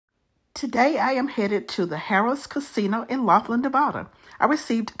Today I am headed to the Harrah's Casino in Laughlin, Nevada. I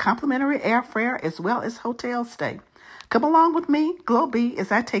received complimentary airfare as well as hotel stay. Come along with me, Glow B,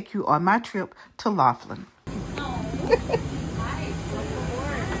 as I take you on my trip to Laughlin.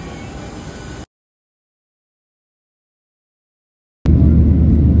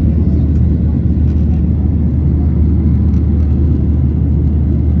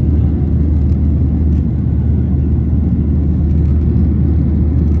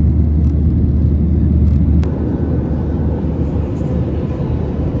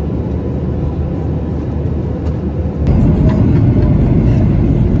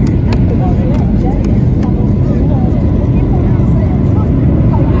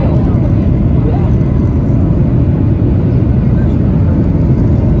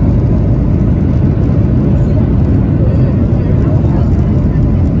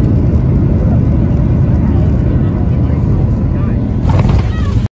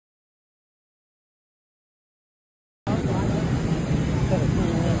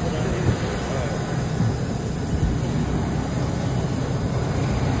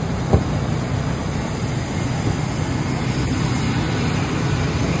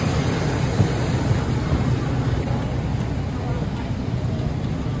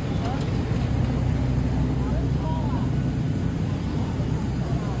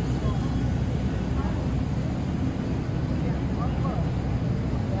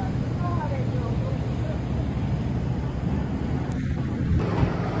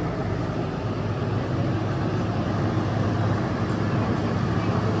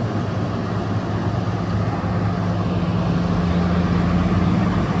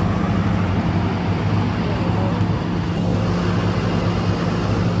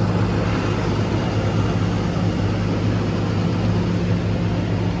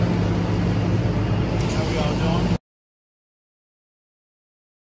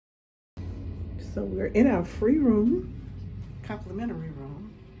 So we're in our free room, complimentary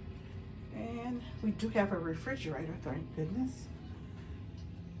room, and we do have a refrigerator, thank goodness.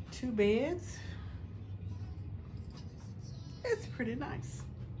 2 beds. It's pretty nice.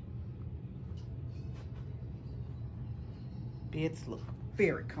 Beds look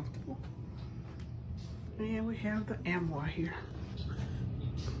very comfortable. And we have the armoire here.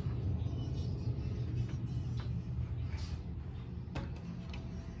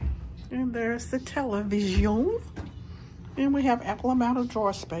 And there's the television. And we have ample amount of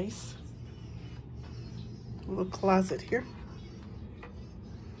drawer space. A little closet here.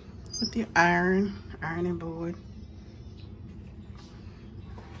 With the ironing board.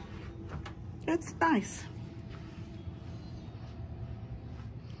 It's nice.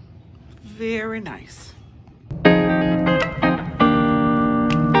 Very nice.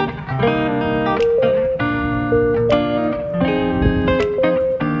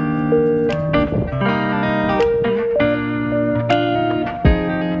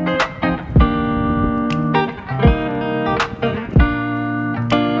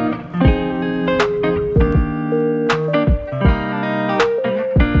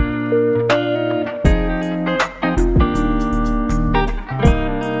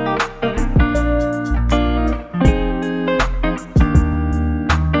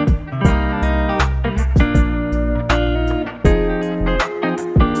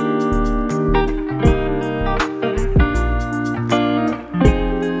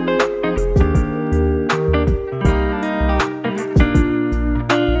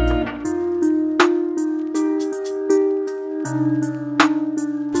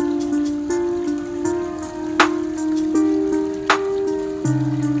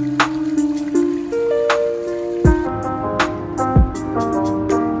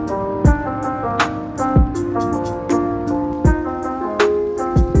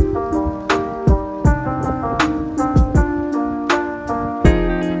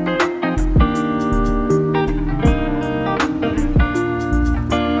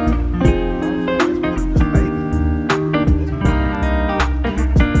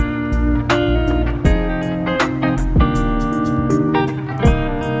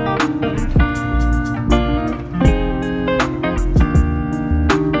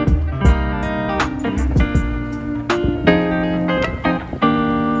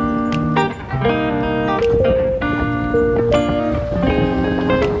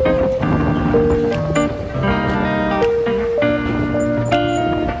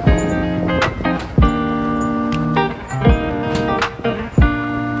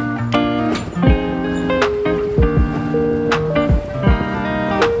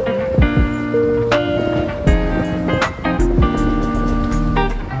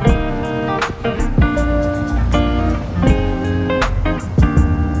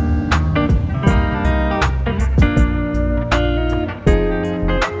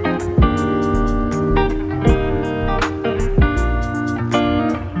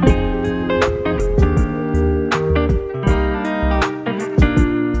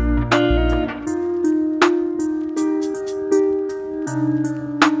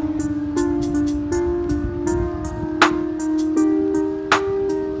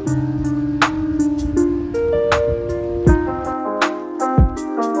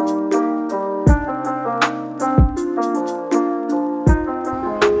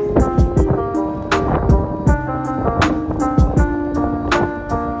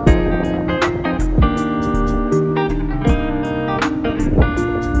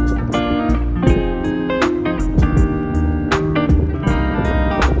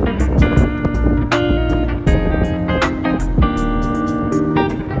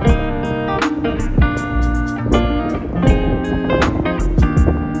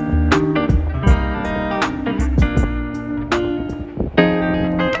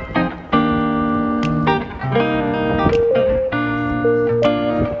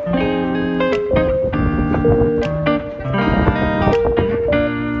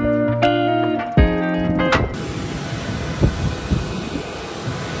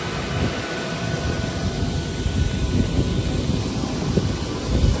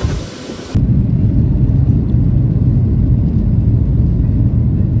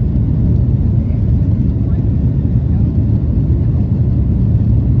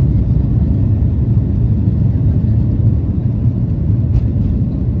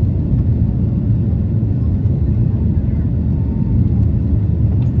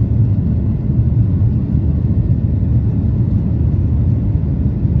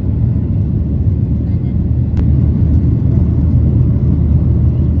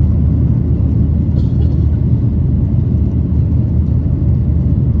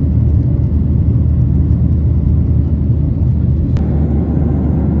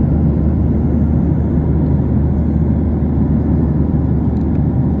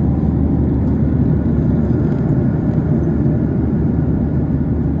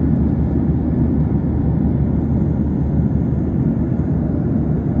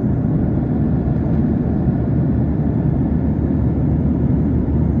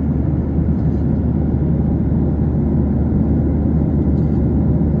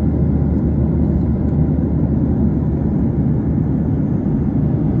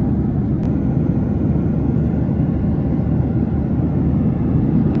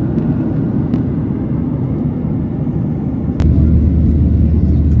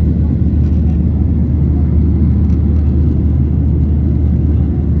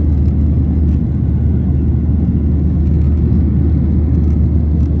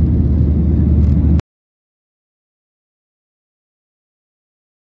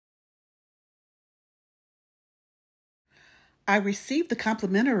 I received the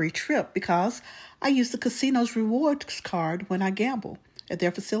complimentary trip because I use the casino's rewards card when I gamble at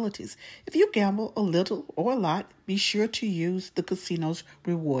their facilities. If you gamble a little or a lot, be sure to use the casino's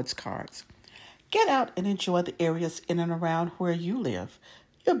rewards cards. Get out and enjoy the areas in and around where you live.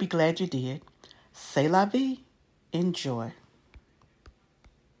 You'll be glad you did. C'est la vie. Enjoy.